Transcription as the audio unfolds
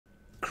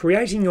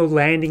Creating your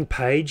landing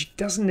page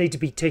doesn't need to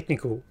be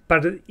technical,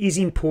 but it is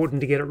important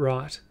to get it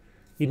right.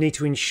 You need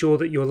to ensure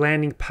that your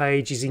landing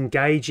page is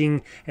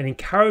engaging and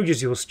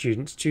encourages your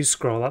students to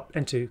scroll up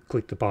and to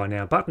click the Buy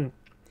Now button.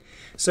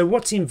 So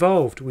what's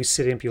involved with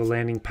setting up your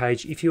landing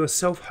page if you are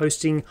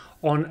self-hosting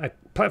on a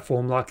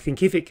platform like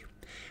Thinkific?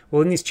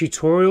 Well, in this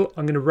tutorial,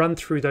 I'm going to run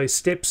through those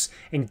steps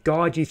and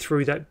guide you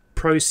through that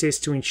process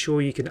to ensure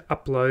you can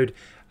upload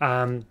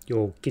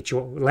get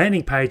your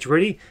landing page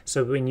ready,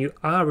 so when you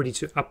are ready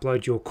to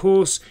upload your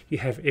course, you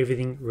have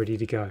everything ready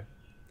to go.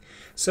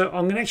 So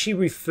I'm going to actually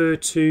refer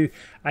to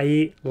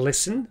a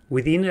lesson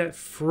within a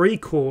free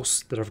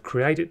course that I've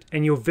created,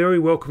 and you're very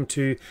welcome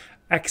to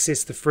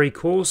access the free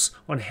course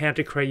on how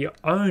to create your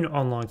own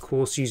online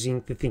course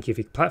using the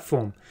Thinkific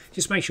platform.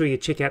 Just make sure you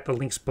check out the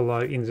links below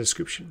in the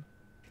description.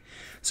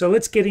 So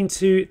let's get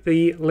into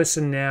the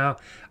lesson now.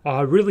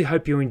 I really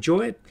hope you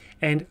enjoy it,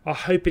 and I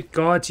hope it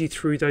guides you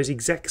through those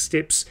exact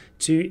steps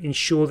to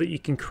ensure that you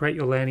can create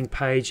your landing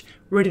page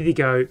ready to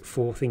go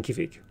for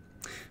Thinkific.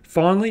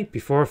 Finally,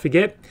 before I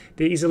forget,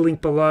 there is a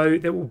link below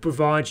that will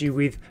provide you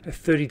with a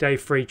 30-day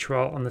free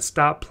trial on the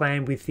Start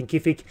plan with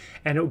Thinkific,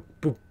 and it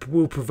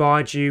will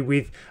provide you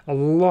with a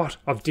lot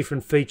of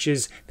different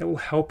features that will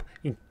help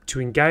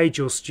to engage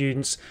your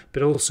students,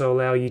 but also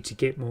allow you to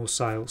get more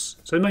sales.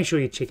 So make sure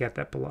you check out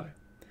that below.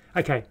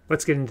 Okay,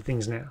 let's get into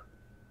things now.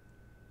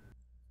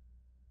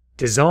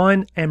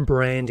 Design and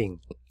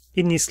branding.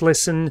 In this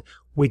lesson,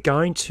 we're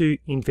going to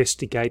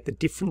investigate the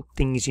different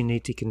things you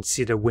need to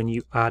consider when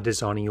you are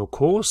designing your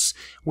course,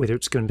 whether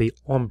it's going to be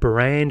on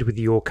brand with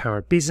your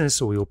current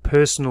business or your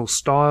personal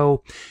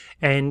style,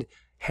 and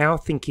how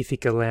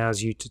Thinkific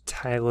allows you to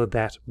tailor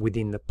that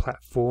within the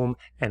platform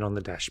and on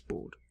the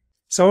dashboard.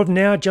 So I've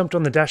now jumped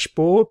on the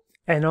dashboard,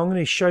 and I'm going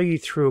to show you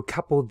through a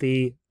couple of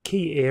the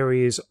key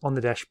areas on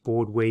the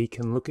dashboard where you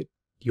can look at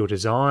your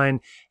design,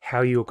 how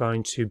you're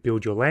going to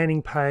build your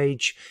landing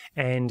page,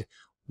 and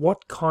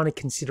what kind of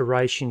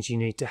considerations you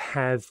need to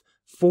have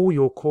for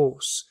your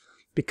course,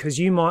 because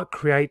you might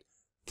create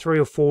 3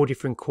 or 4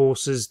 different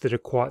courses that are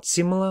quite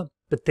similar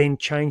but then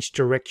change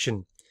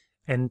direction,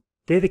 and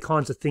they're the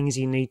kinds of things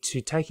you need to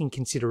take in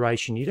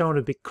consideration. You don't want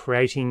to be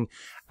creating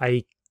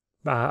a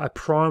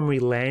primary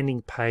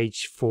landing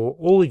page for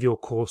all of your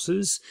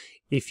courses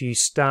if you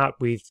start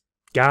with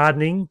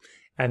gardening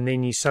and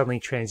then you suddenly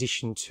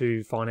transition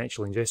to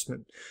financial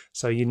investment.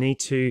 So you need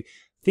to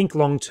think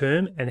long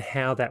term and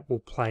how that will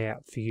play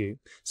out for you.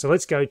 So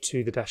let's go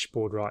to the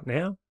dashboard right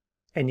now,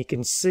 and you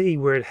can see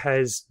where it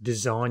has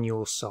design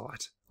your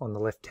site on the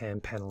left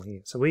hand panel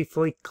here. So if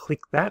we click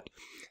that,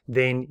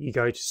 then you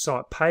go to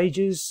site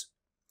pages,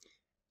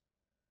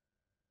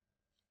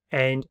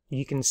 and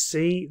you can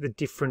see the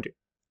different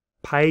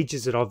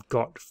pages that I've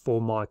got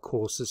for my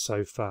courses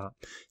so far.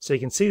 So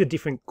you can see the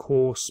different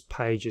course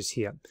pages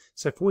here.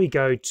 So if we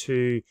go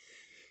to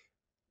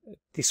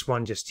this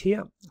one just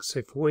here, so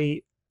if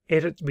we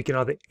edit, we can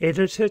either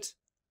edit it,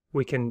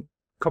 we can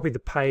copy the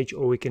page,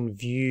 or we can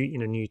view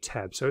in a new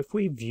tab. So if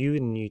we view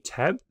in a new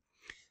tab,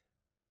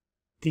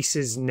 this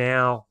is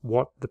now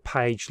what the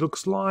page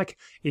looks like.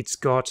 It's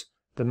got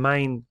the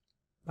main,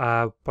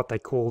 what they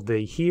call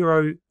the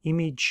hero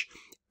image,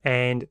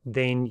 and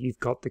then you've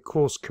got the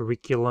course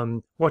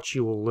curriculum, what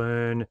you will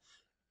learn,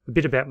 a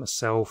bit about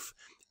myself.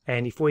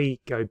 And if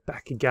we go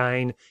back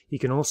again, you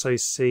can also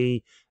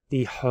see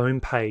the home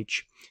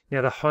page.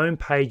 Now the home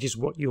page is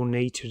what you'll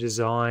need to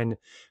design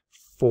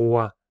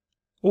for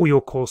all your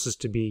courses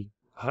to be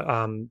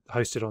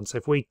hosted on. So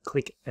if we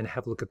click and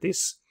have a look at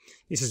this,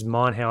 this is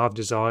mine, how I've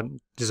designed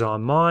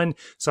mine.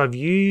 So I've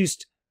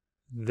used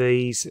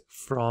these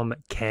from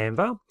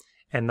Canva,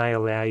 and they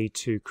allow you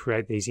to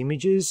create these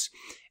images,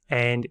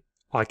 and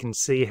I can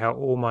see how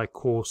all my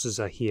courses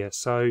are here.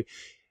 So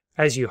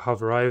as you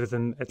hover over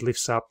them, it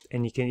lifts up,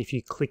 and you can, if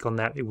you click on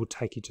that, it will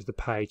take you to the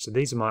page. So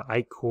these are my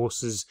 8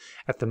 courses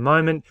at the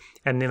moment,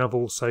 and then I've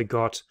also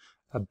got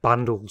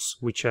bundles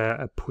which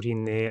are put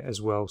in there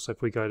as well. So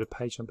if we go to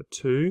page number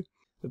 2,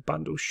 the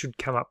bundles should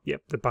come up.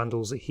 Yep, the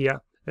bundles are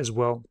here as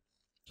well,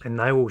 and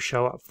they will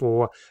show up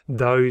for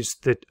those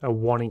that are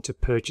wanting to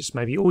purchase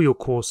maybe all your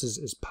courses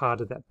as part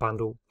of that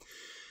bundle.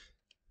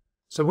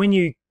 So when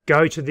you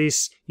go to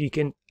this, you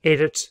can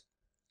edit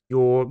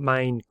your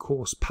main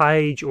course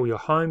page or your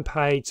home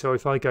page. So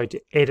if I go to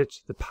edit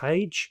the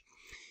page,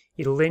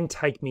 it'll then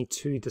take me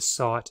to the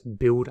site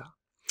builder,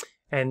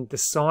 and the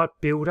site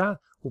builder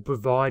will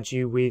provide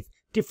you with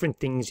different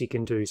things you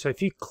can do. So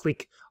if you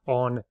click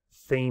on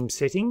theme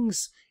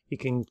settings, you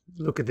can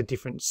look at the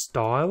different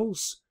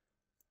styles,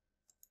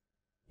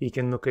 you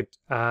can look at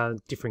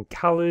different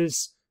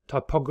colors,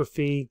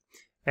 typography,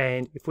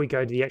 and if we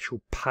go to the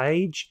actual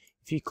page,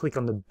 if you click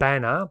on the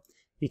banner,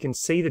 you can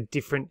see the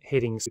different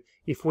headings.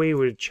 If we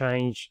were to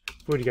change,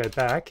 if we were to go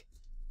back,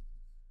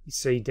 you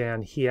see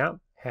down here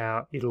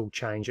how it'll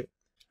change it.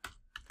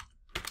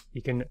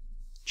 You can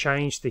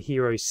change the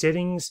hero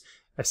settings,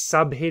 a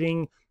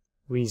subheading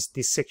with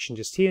this section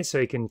just here, so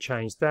you can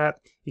change that.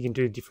 You can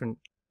do different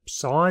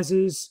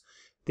sizes.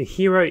 The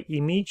hero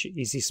image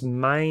is this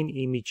main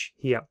image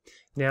here.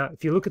 Now,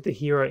 if you look at the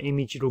hero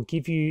image, it'll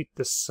give you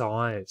the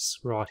size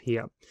right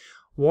here.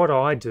 What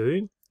I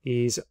do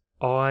is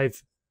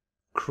I've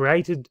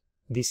created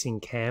this in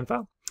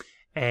Canva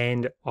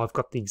and I've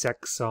got the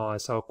exact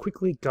size. So I'll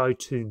quickly go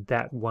to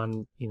that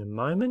one in a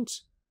moment.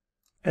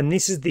 And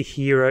this is the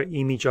hero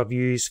image I've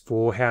used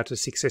for how to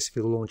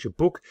successfully launch a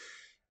book.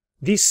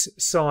 This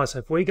size,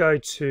 if we go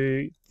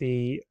to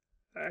the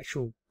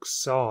actual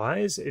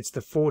size, it's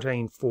the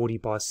 1440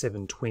 by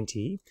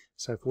 720.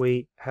 So if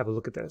we have a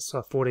look at that, so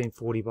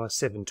 1440 by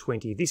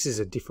 720, this is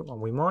a different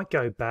one. We might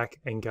go back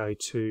and go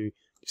to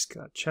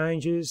discard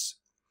changes.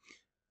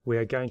 We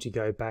are going to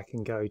go back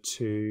and go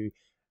to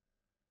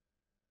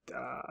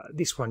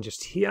this one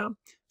just here.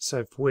 So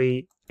if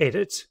we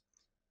edit,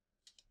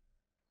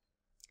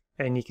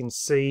 and you can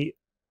see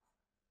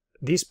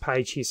this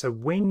page here. So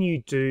when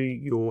you do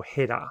your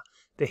header,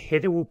 the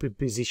header will be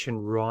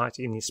positioned right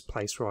in this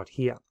place right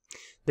here.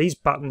 These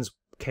buttons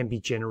can be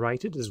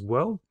generated as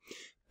well,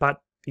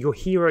 but your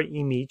hero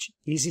image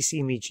is this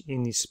image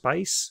in this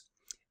space.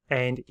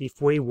 And if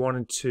we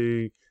wanted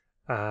to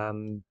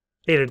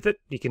edit it,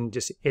 you can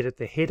just edit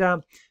the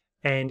header.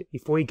 And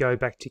if we go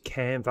back to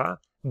Canva,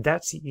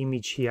 that's the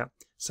image here.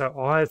 So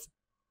I've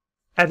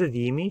added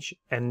the image,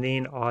 and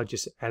then I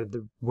just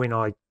added when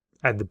I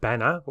add the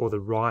banner or the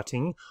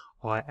writing,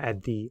 I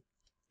add the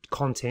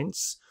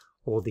contents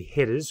or the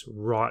headers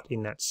right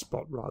in that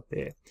spot right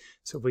there.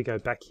 So if we go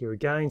back here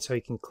again, so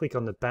you can click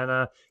on the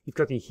banner, you've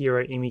got the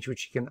hero image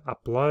which you can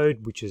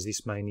upload, which is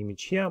this main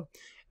image here.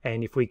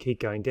 And if we keep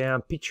going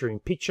down, picture in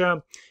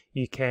picture,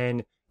 you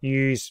can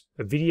use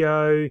a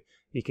video,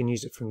 you can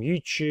use it from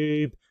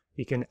YouTube,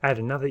 you can add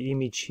another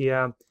image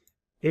here.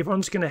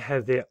 Everyone's going to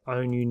have their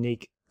own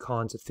unique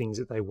kinds of things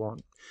that they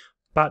want.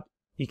 But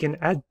you can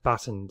add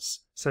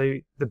buttons. So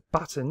the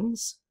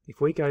buttons, if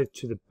we go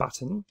to the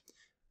button,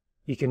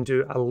 you can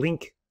do a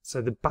link.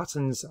 So the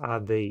buttons are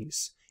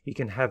these. You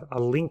can have a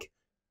link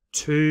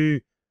to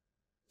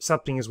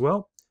something as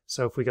well.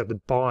 So if we got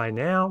the buy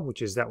now,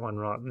 which is that one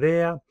right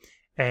there,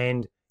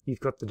 and you've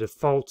got the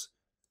default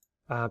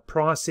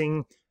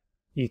pricing,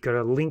 you've got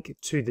a link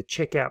to the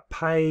checkout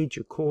page,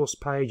 your course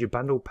page, your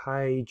bundle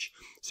page.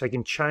 So you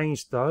can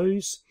change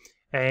those,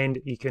 and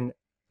you can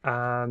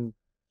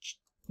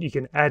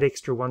add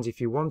extra ones if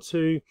you want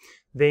to.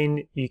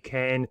 Then you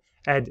can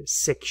add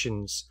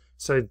sections.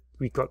 So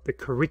we've got the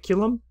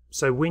curriculum.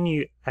 So when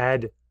you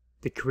add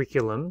the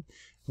curriculum,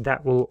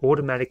 that will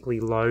automatically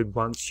load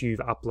once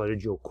you've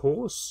uploaded your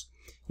course.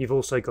 You've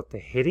also got the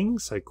heading,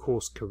 so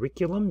course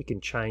curriculum. You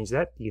can change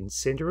that, you can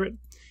center it.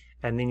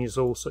 And then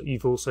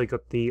you've also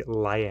got the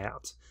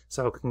layout,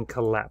 so it can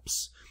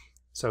collapse.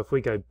 So if we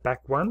go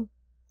back one,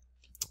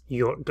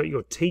 you've got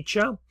your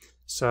teacher,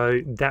 so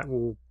that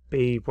will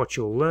be what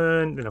you'll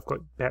learn. And I've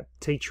got that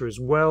teacher as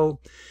well.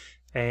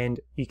 And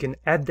you can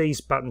add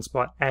these buttons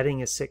by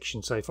adding a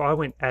section. So if I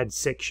went add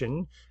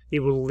section, it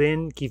will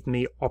then give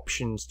me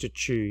options to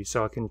choose.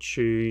 So I can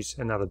choose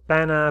another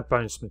banner,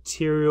 bonus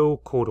material,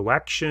 call to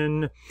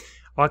action.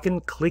 I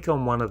can click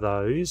on one of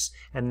those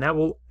and that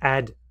will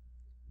add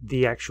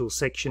the actual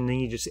section. Then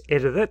you just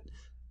edit it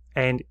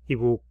and it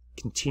will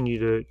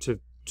continue to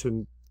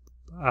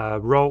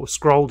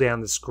scroll down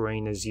the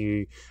screen as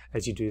you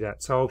do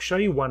that. So I'll show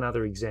you one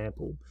other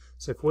example.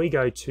 So if we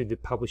go to the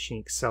Publishing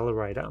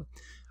Accelerator,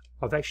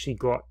 I've actually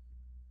got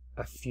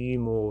a few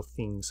more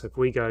things. So if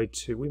we go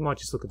to, we might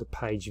just look at the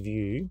page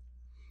view.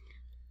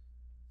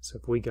 So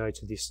if we go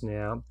to this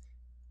now,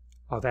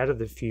 I've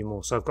added a few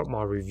more. So I've got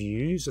my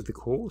reviews of the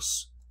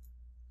course.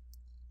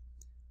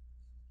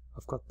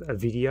 I've got a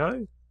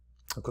video.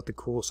 I've got the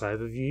course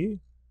overview,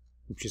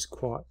 which is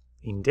quite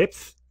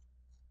in-depth.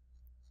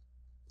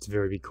 It's a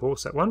very big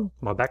course, that one.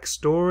 My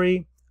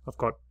backstory. I've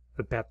got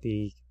about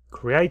the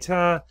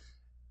creator,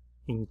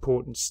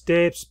 important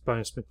steps,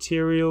 bonus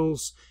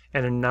materials,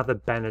 and another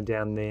banner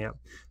down there.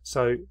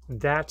 So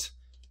that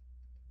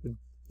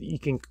you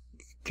can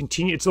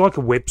continue, it's like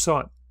a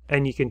website,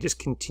 and you can just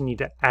continue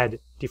to add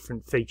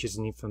different features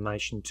and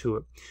information to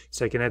it.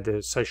 So you can add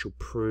the social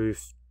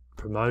proof,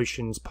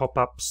 promotions,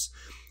 pop-ups.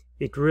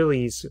 It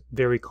really is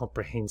very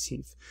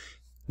comprehensive.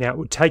 Now it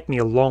would take me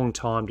a long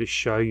time to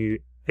show you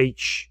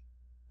each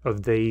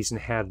of these and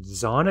how to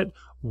design it.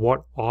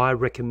 What I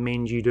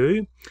recommend you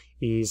do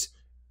is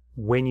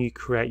when you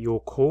create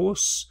your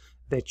course,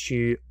 that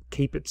you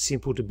keep it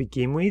simple to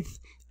begin with,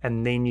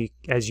 and then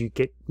as you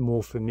get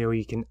more familiar,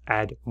 you can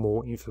add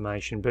more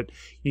information. But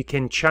you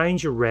can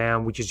change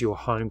around, which is your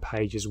home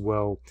page as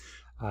well.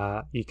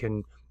 You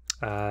can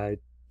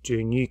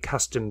do new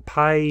custom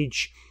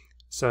page.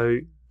 So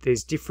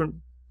there's different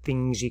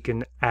things you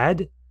can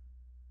add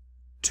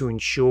to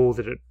ensure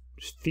that it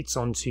fits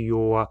onto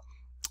your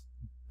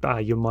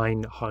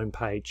main home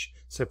page.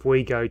 So if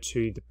we go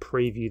to the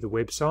preview the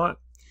website,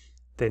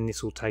 then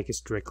this will take us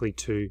directly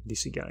to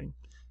this again.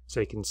 So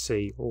you can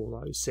see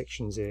all those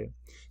sections there.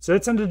 So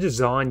that's under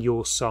Design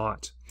Your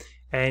Site.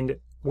 And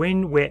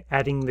when we're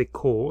adding the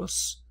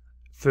course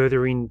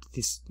further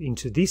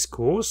into this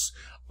course,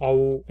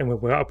 and when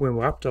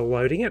we're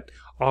uploading it,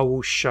 I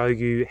will show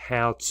you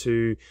how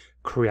to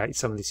create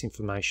some of this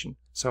information.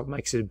 So it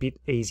makes it a bit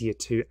easier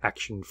to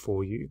action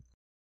for you.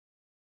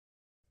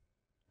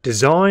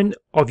 Design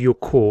of your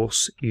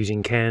course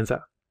using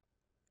Canva.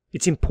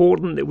 It's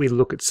important that we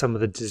look at some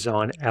of the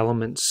design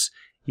elements.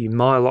 You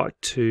might like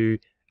to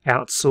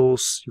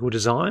outsource your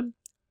design,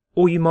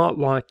 or you might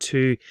like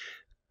to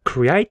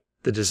create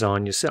the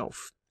design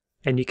yourself,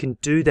 and you can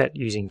do that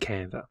using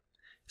Canva.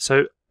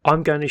 So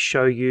I'm going to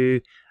show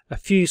you a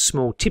few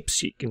small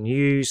tips you can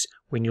use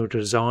when you're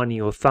designing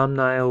your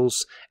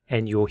thumbnails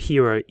and your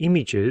hero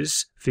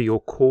images for your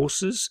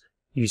courses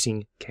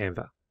using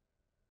Canva.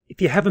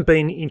 If you haven't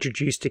been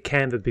introduced to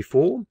Canva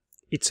before,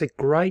 it's a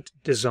great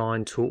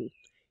design tool.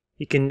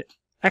 You can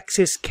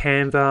access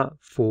Canva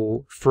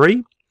for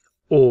free,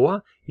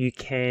 or you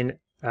can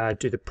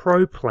do the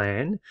Pro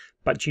plan,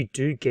 but you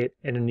do get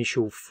an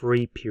initial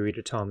free period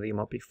of time. That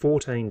might be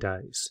 14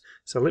 days.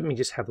 So let me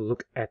just have a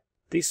look at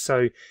this.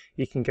 So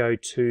you can go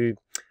to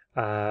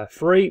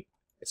free.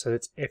 So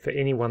that's for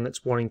anyone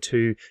that's wanting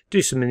to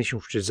do some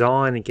initial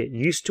design and get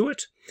used to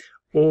it.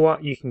 Or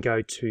you can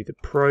go to the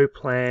Pro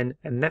plan,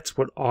 and that's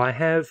what I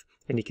have,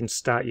 and you can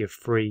start your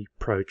free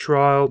Pro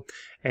trial.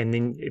 And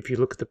then if you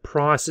look at the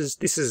prices,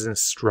 this is in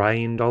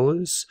Australian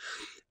dollars,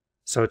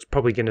 so it's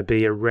probably going to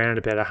be around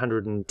about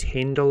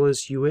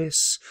 $110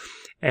 US,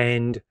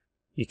 and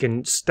you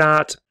can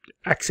start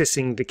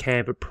accessing the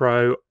Canva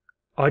Pro.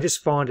 I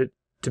just find it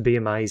to be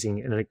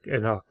amazing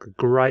and a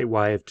great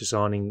way of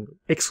designing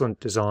excellent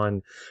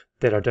design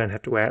that I don't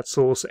have to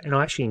outsource, and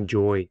I actually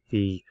enjoy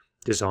the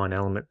design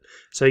element.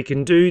 So you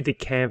can do the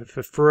Canva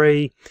for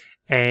free,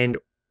 and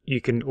you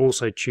can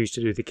also choose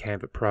to do the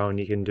Canva Pro, and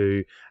you can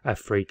do a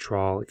free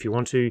trial if you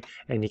want to,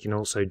 and you can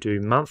also do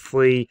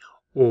monthly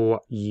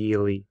or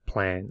yearly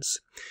plans.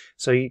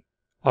 So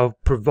I'll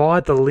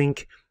provide the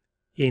link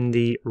in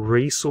the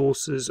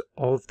resources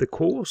of the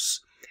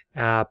course,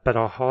 but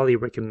I highly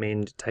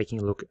recommend taking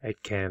a look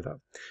at Canva.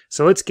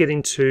 So let's get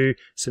into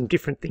some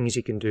different things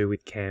you can do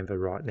with Canva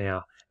right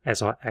now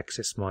as I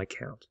access my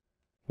account.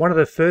 One of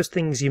the first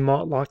things you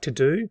might like to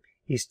do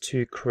is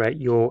to create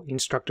your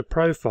instructor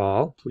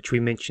profile, which we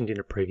mentioned in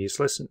a previous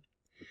lesson.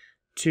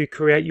 To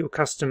create your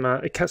custom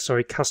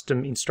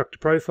instructor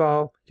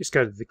profile, just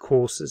go to the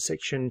courses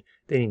section,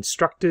 then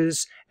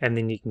instructors, and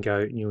then you can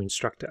go new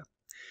instructor.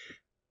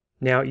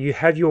 Now you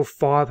have your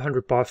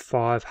 500 by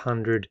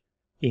 500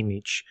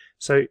 image.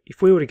 So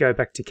if we were to go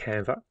back to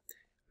Canva,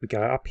 we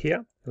go up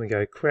here and we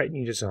go create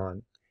new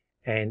design,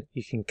 and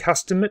you can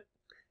custom it.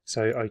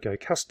 So I go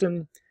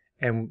custom,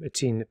 and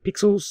it's in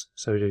pixels,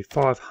 so we do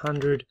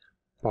 500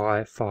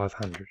 by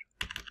 500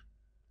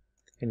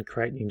 and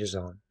create new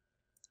design.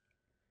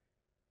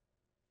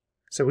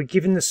 So we're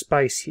given the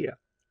space here.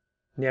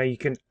 Now you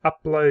can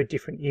upload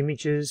different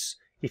images.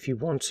 If you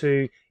want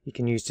to, you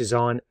can use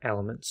design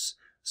elements.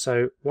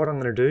 So what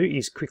I'm going to do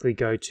is quickly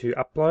go to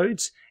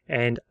uploads,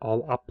 and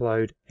I'll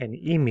upload an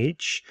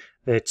image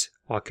that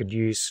I could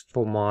use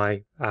for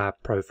my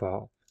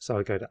profile. So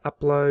I go to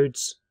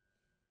uploads,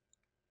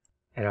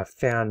 and I've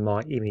found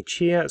my image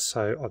here.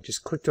 So I've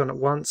just clicked on it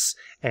once,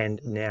 and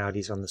now it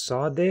is on the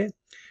side there.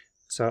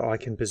 So I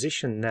can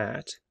position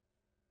that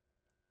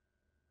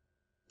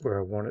where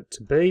I want it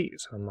to be.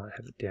 So I might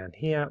have it down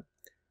here.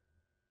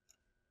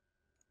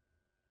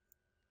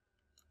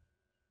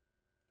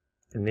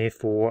 And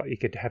therefore you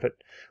could have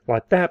it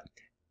like that,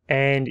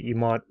 and you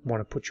might want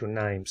to put your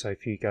name. So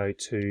if you go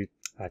to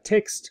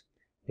text,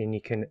 then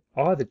you can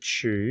either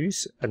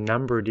choose a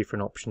number of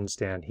different options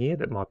down here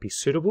that might be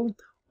suitable,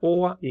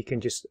 or you can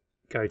just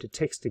go to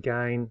text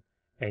again,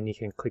 and you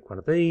can click one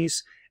of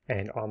these,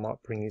 and I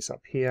might bring this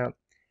up here,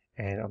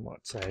 and I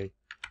might say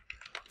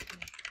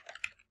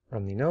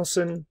Romney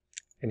Nelson.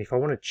 And if I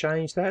want to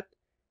change that,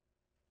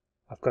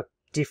 I've got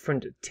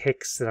different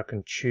texts that I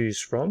can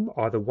choose from,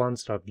 either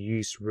ones that I've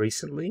used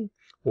recently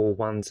or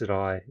ones that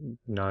I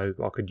know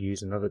I could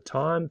use another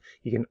time.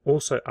 You can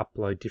also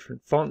upload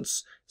different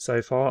fonts. So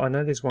if I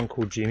know there's one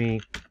called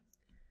Jimmy,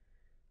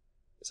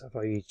 so if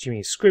I use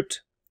Jimmy's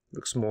script, it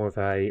looks more of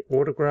a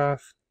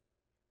autograph,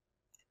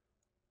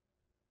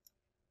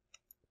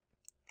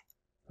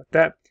 like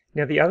that.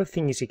 Now the other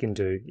thing is you can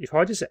do, if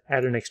I just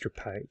add an extra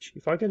page,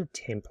 if I go to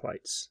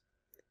templates,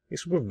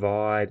 this will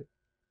provide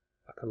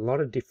like a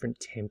lot of different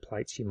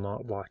templates you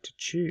might like to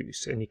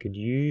choose, and you could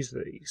use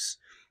these.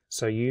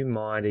 So you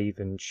might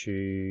even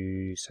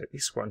choose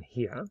this one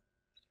here,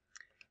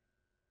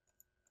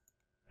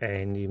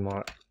 and you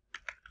might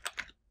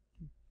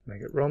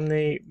make it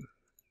Romney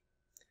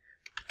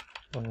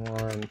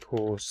online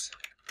course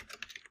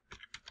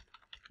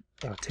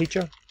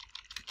teacher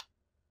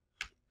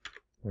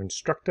or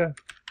instructor,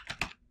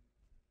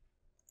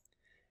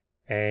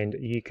 and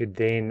you could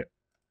then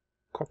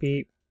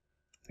copy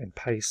and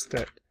paste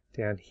that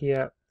down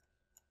here.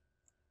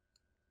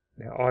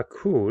 Now I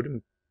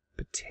could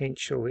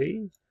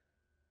potentially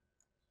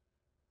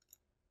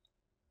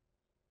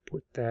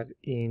put that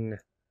in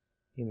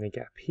the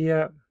gap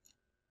here.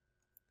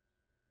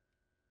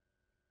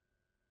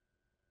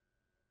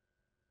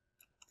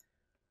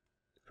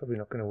 probably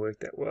not going to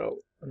work that well.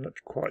 I'm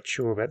not quite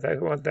sure about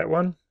that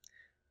one.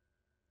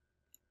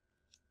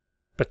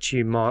 But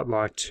you might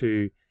like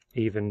to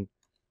even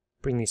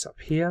bring this up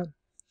here.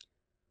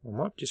 I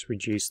might just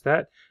reduce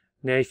that.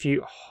 Now if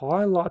you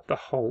highlight the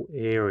whole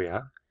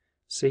area,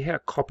 see how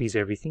it copies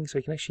everything? So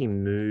you can actually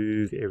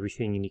move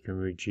everything and you can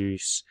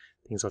reduce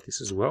things like this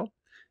as well.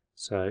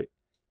 So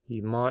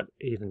you might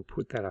even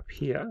put that up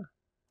here,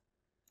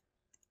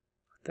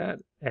 like that,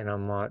 and I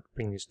might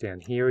bring this down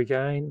here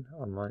again.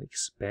 I might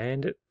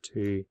expand it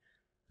to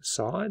the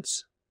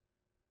sides.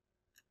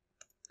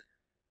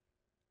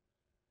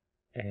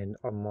 And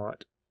I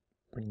might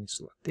bring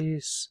this like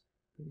this.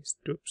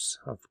 Oops,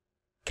 I've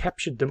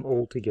captured them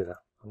all together.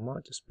 I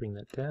might just bring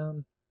that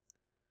down,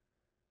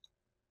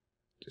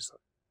 just like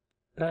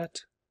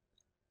that.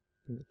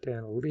 Bring it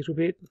down a little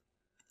bit,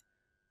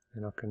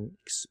 and I can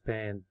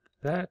expand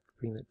that,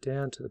 bring that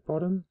down to the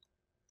bottom.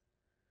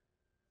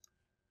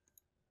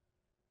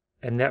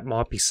 And that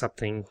might be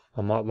something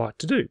I might like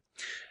to do.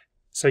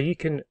 So you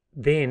can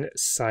then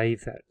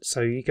save that.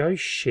 So you go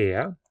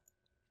share,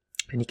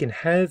 and you can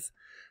have,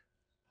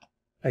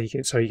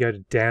 so you go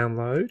to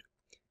download.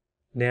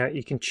 Now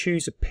you can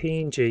choose a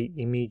PNG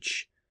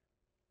image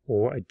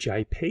or a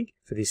JPEG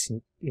for this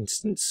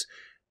instance.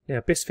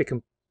 Now best fit,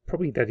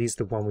 probably that is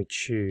the one we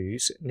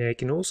choose. Now you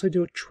can also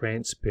do a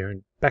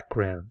transparent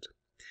background.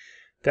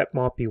 That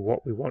might be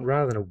what we want.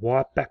 Rather than a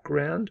white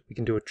background, we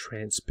can do a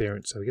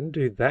transparent. So we're going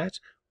to do that.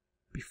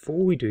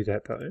 Before we do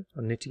that though,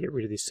 I need to get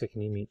rid of this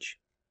second image,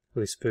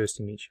 or this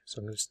first image. So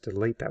I'm going to just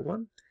delete that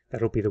one.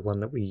 That'll be the one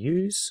that we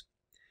use.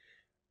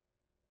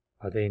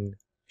 I then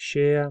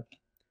share,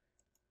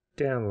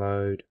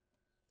 download,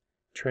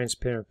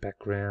 transparent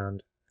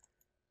background,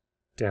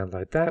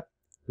 download that.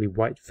 We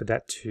wait for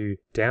that to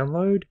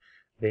download,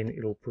 then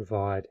it'll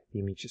provide the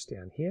images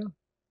down here.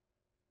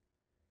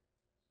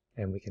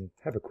 And we can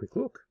have a quick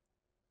look.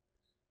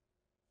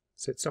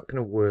 So it's not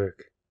going to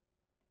work.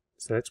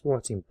 So that's why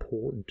it's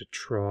important to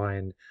try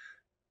and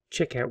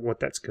check out what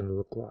that's going to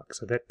look like.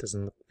 So that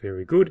doesn't look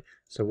very good.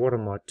 So what I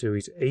might do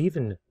is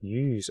even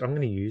use, I'm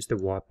going to use the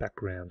white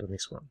background on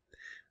this one.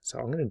 So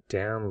I'm going to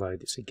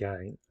download this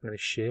again. I'm going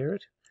to share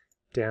it,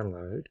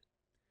 download.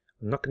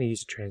 I'm not going to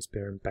use a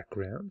transparent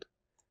background.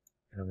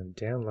 And I'm going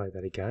to download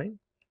that again.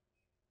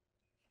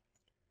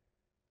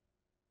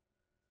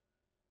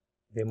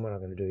 Then what I'm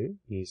going to do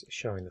is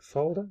show in the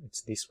folder.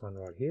 It's this one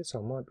right here. So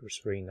I might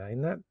just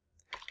rename that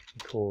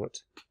and call it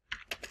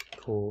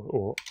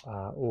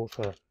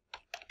author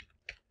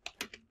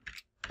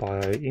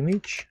bio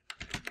image.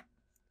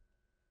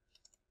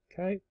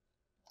 Okay.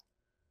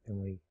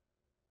 And we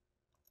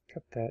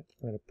cut that.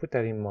 I'm going to put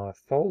that in my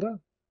folder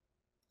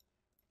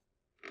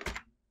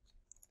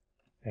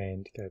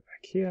and go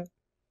back here.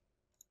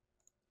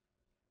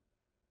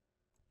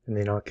 And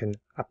then I can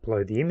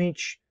upload the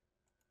image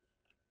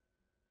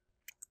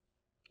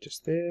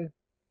just there.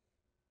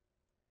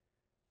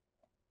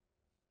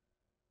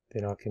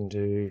 Then I can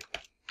do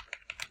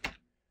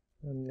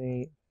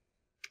the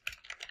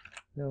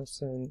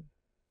Nelson,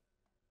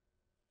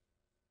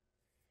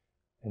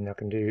 and I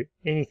can do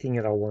anything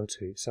that I want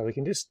to. So we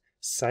can just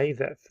save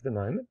that for the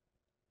moment.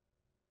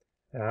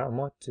 I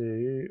might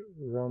do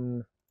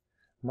ROM.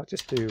 I might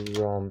just do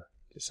ROM,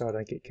 just so I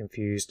don't get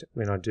confused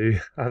when I do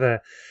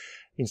other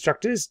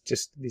instructors.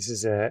 Just this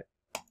is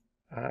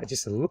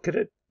just a look at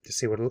it to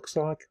see what it looks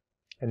like,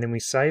 and then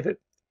we save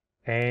it,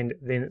 and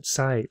then it's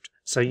saved.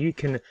 So you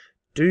can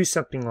do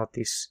something like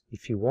this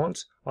if you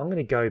want. I'm going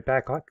to go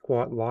back. I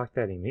quite like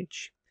that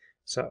image,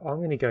 so I'm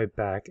going to go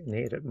back and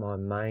edit my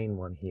main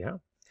one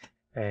here,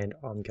 and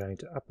I'm going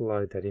to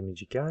upload that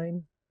image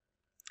again.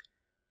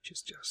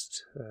 Just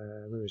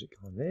where is it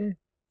gone there?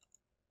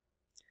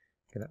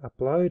 I'm going to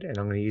upload, and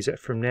I'm going to use it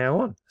from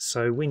now on.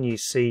 So when you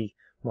see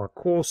my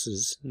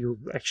courses, you'll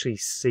actually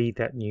see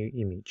that new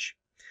image,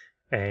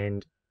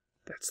 and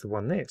that's the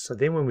one there. So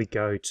then when we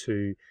go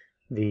to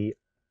the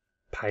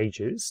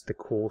pages, the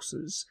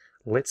courses,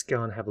 let's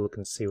go and have a look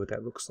and see what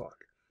that looks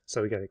like.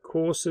 So we go to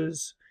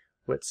courses.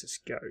 Let's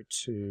just go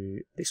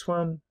to this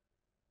one,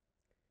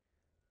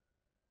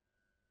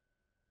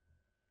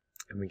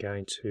 and we're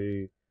going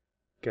to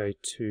go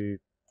to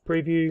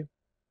preview.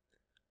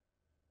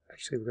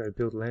 Actually, we'll go to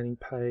build landing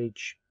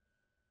page,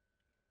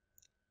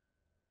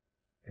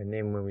 and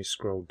then when we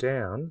scroll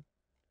down,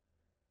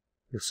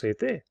 you'll see it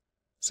there.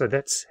 So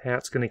that's how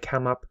it's going to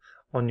come up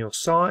on your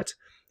site,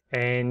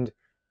 and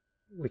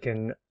we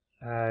can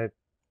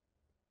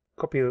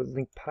copy the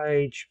link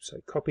page.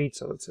 So copied.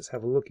 So let's just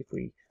have a look if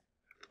we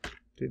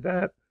do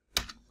that.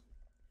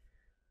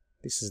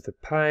 This is the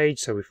page.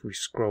 So if we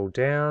scroll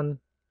down,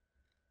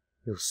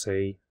 you'll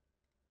see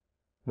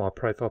my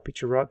profile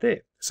picture right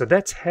there. So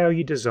that's how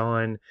you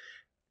design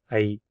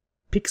a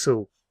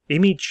pixel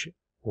image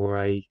or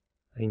an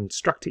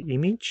instructor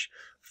image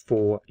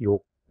for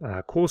your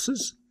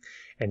courses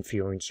and for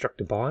your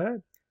instructor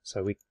bio.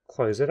 So we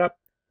close it up.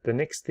 The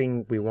next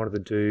thing we wanted to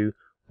do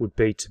would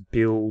be to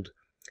build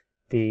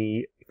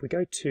if we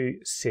go to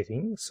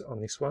settings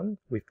on this one,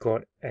 we've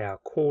got our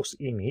course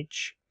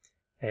image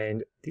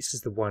and this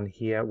is the one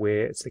here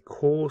where it's the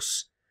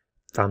course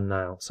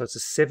thumbnail. So it's a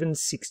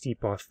 760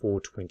 by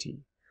 420.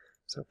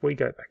 So if we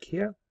go back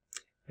here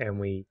and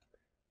we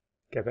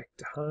go back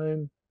to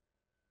home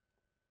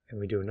and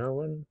we do another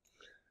one,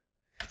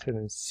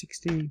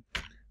 760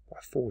 by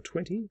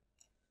 420,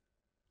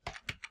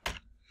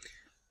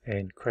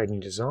 and create a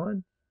new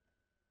design.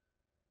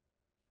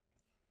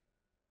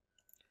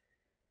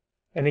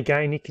 And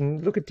again, you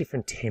can look at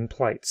different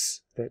templates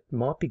that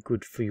might be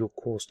good for your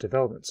course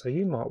development. So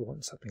you might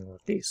want something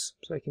like this.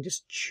 So you can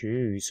just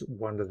choose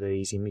one of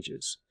these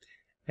images.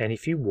 And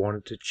if you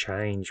wanted to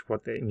change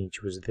what the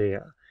image was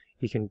there,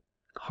 you can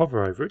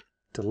hover over it,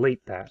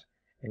 delete that.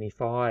 And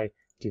if I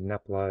did an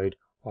upload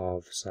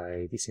of,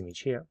 say, this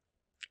image here,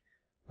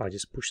 I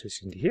just push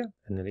this into here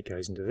and then it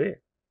goes into there.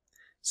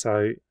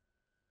 So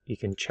you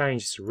can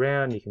change this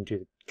around, you can do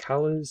the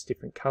colors,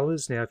 different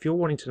colors. Now, if you're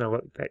wanting to know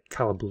what that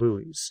color blue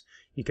is,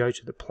 you go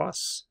to the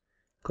plus,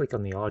 click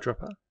on the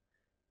eyedropper,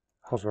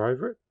 hover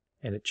over it,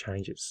 and it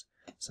changes.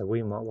 So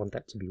we might want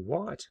that to be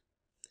white.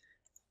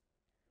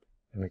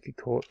 And we could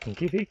call it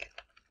Thinkific.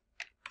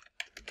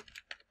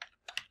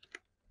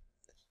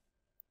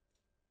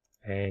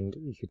 And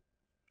you could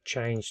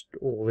change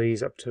all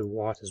these up to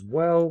white as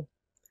well.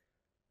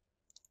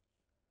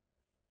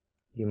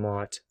 You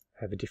might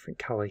have a different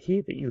color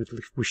here that you would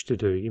wish to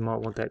do. You might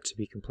want that to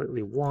be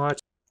completely white.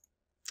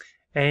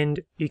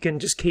 And you can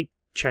just keep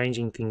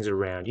changing things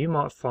around. You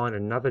might find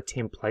another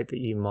template that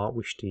you might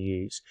wish to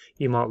use.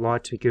 You might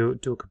like to do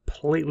it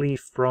completely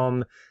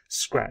from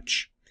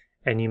scratch,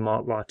 and you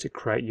might like to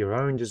create your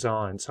own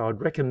design. So I'd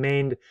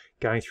recommend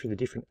going through the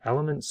different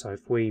elements. So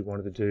if we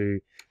wanted to do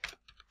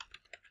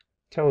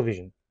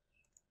television,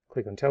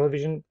 click on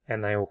television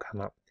and they all come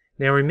up.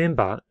 Now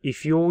remember,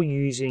 if you're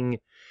using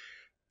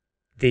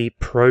the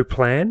Pro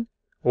plan,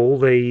 all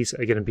these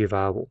are going to be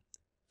available.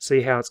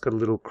 See how it's got a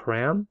little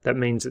crown? That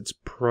means it's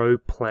Pro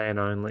plan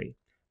only.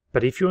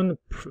 But if you're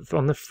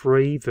on the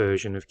free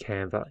version of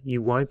Canva,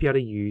 you won't be able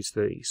to use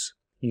these.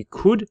 You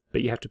could,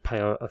 but you have to pay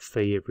a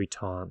fee every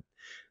time.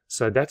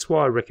 So that's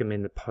why I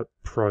recommend the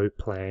Pro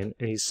plan.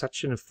 It is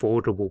such an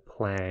affordable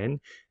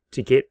plan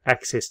to get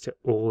access to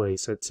all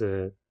these. So it's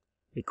a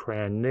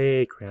crown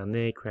there, crown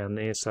there, crown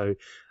there. So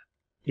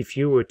if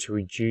you were to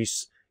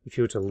reduce, if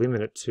you were to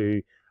limit it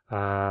to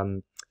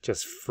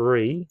just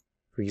free,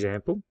 for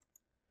example,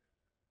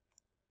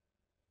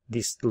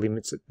 this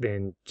limits it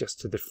then just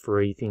to the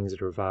free things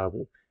that are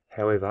available.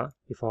 However,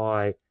 if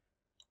I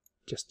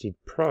just did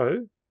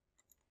Pro,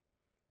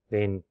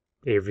 then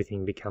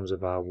everything becomes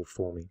available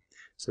for me.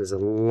 So there's a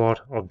lot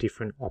of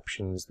different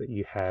options that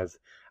you have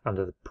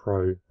under the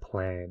Pro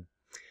plan.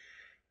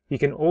 You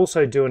can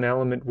also do an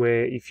element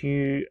where if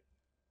you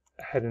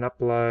had an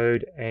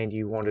upload and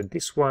you wanted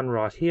this one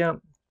right here,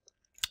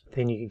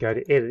 then you can go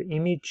to edit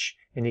image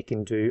and you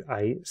can do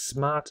a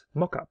smart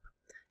mockup.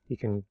 You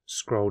can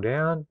scroll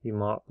down, you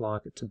might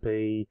like it to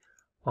be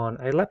on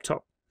a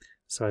laptop.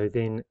 So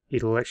then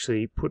it'll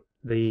actually put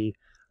the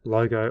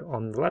logo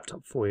on the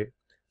laptop for you.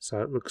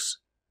 So it looks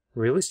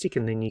realistic,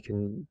 and then you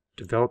can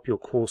develop your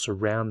course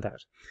around that.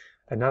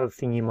 Another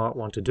thing you might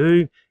want to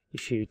do,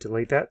 if you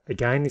delete that,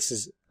 again, this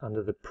is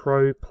under the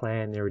Pro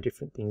plan, there are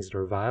different things that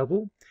are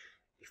available.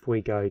 If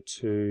we go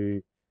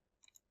to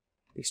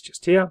this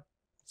just here,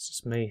 it's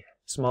just me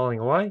smiling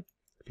away.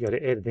 If you go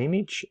to edit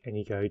image and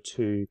you go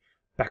to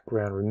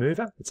background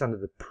remover, it's under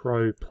the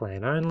Pro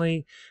plan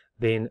only,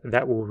 then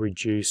that will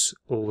reduce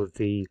all of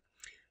the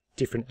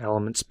different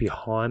elements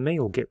behind me,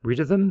 or get rid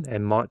of them,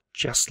 and might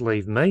just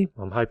leave me.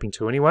 I'm hoping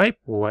to anyway.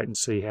 We'll wait and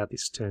see how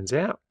this turns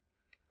out.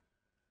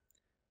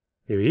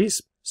 There he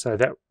is. So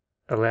that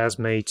allows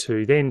me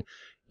to then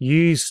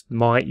use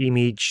my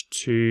image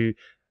to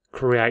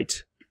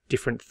create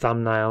different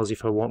thumbnails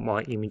if I want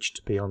my image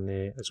to be on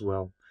there as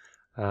well.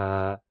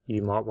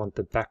 You might want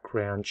the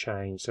background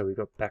change. So we've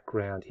got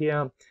background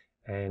here,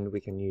 and we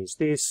can use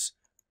this,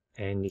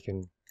 and you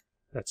can,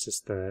 that's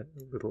just the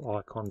little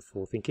icon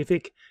for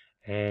Thinkific.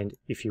 And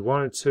if you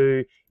wanted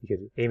to, you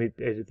could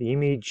edit the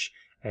image,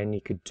 and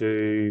you could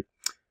do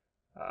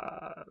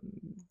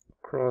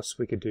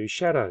we could do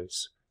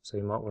shadows. So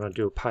you might want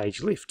to do a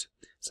page lift.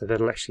 So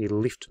that'll actually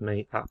lift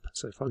me up.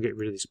 So if I get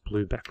rid of this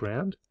blue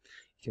background,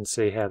 you can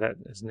see how that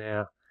has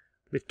now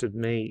lifted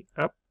me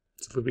up.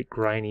 It's a little bit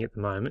grainy at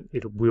the moment.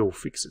 It will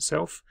fix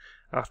itself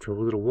after a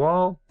little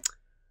while.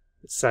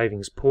 The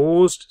saving's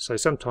paused, so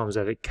sometimes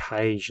that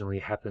occasionally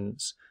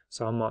happens.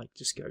 So I might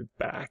just go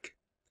back.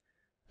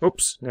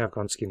 Oops, now I've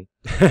gone skinny.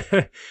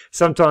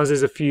 Sometimes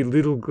there's a few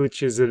little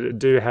glitches that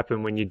do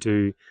happen when you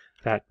do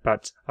that,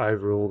 but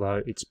overall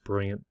though, it's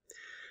brilliant.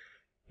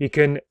 You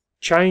can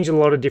change a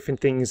lot of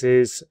different things.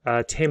 There's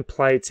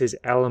templates, there's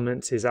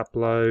elements, there's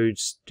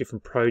uploads,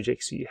 different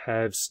projects that you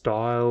have,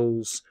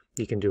 styles.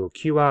 You can do a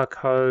QR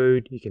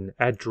code, you can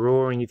add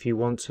drawing if you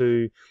want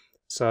to.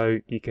 So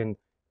you can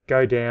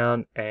go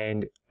down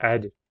and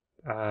add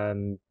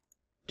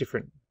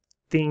different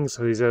things.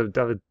 So there's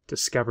other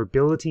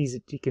discoverabilities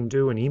that you can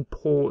do, and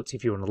imports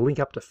if you want to link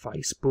up to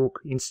Facebook,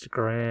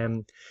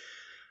 Instagram,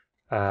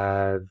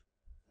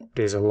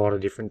 there's a lot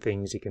of different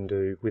things you can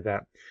do with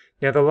that.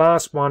 Now the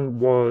last one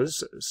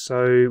was,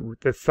 so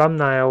the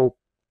thumbnail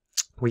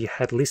we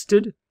had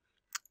listed,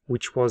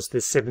 which was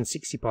the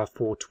 760 by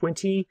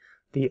 420.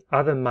 The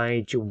other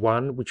major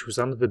one, which was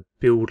under the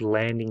build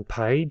landing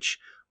page,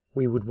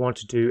 we would want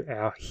to do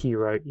our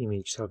hero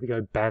image. So if we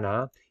go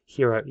banner,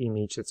 hero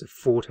image, that's a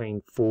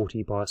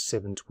 1440 by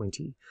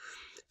 720.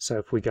 So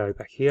if we go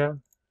back here,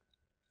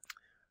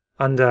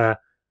 under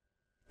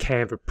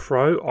Canva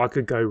Pro, I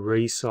could go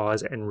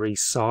resize and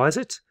resize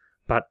it,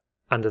 but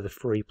under the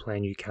free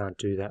plan you can't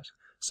do that.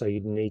 So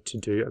you'd need to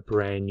do a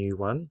brand new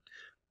one.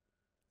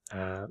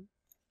 I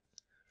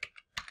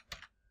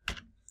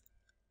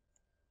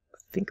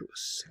think it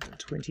was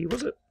 720,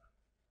 was it?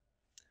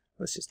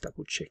 Let's just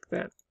double check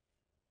that.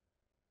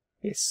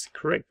 Yes,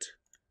 correct.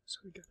 So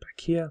we go back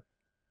here.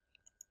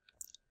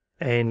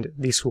 And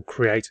this will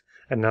create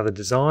another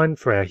design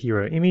for our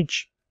hero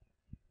image.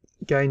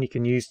 Again, you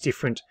can use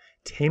different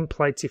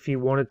templates if you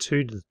wanted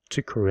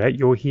to create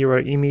your hero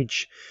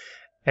image.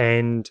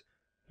 And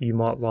you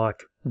might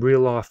like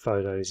real life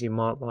photos. You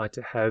might like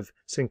to have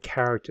some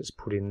characters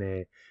put in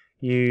there.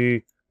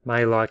 You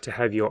may like to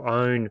have your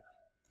own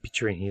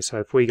picture in here. So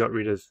if we got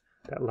rid of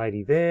that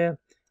lady there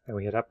and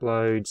we had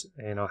uploads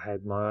and I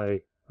had my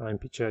own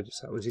picture,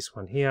 just so it was this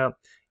one here,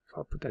 if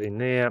I put that in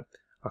there,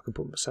 I could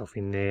put myself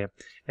in there,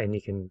 and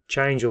you can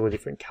change all the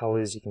different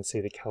colors. You can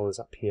see the colors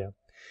up here.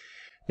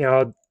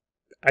 Now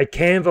a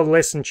Canva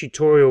lesson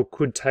tutorial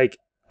could take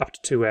up to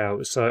 2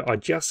 hours, so I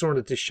just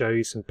wanted to show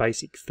you some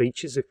basic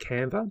features of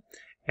Canva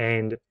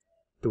and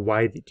the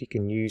way that you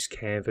can use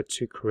Canva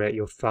to create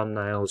your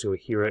thumbnails, your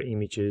hero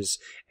images,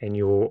 and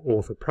your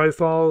author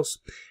profiles.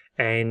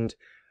 And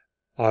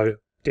I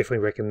definitely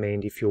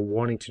recommend, if you're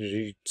wanting to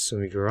do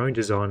some of your own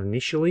design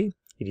initially,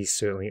 it is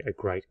certainly a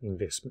great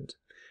investment.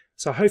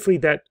 So hopefully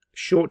that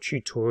short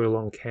tutorial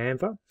on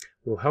Canva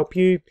will help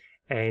you,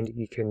 and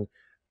you can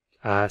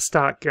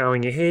start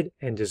going ahead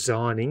and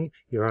designing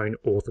your own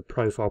author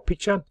profile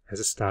picture as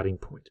a starting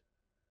point.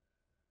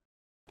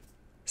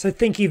 So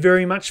thank you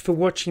very much for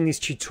watching this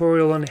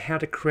tutorial on how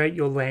to create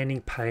your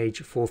landing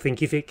page for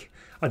Thinkific.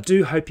 I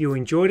do hope you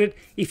enjoyed it.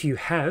 If you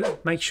have,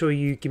 make sure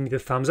you give me the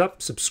thumbs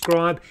up,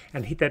 subscribe,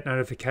 and hit that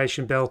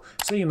notification bell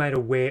so you're made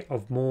aware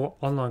of more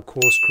online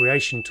course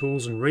creation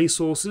tools and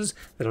resources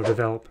that I'll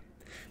develop.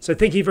 So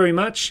thank you very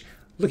much.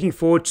 Looking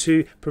forward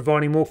to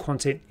providing more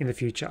content in the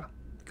future.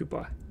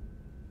 Goodbye.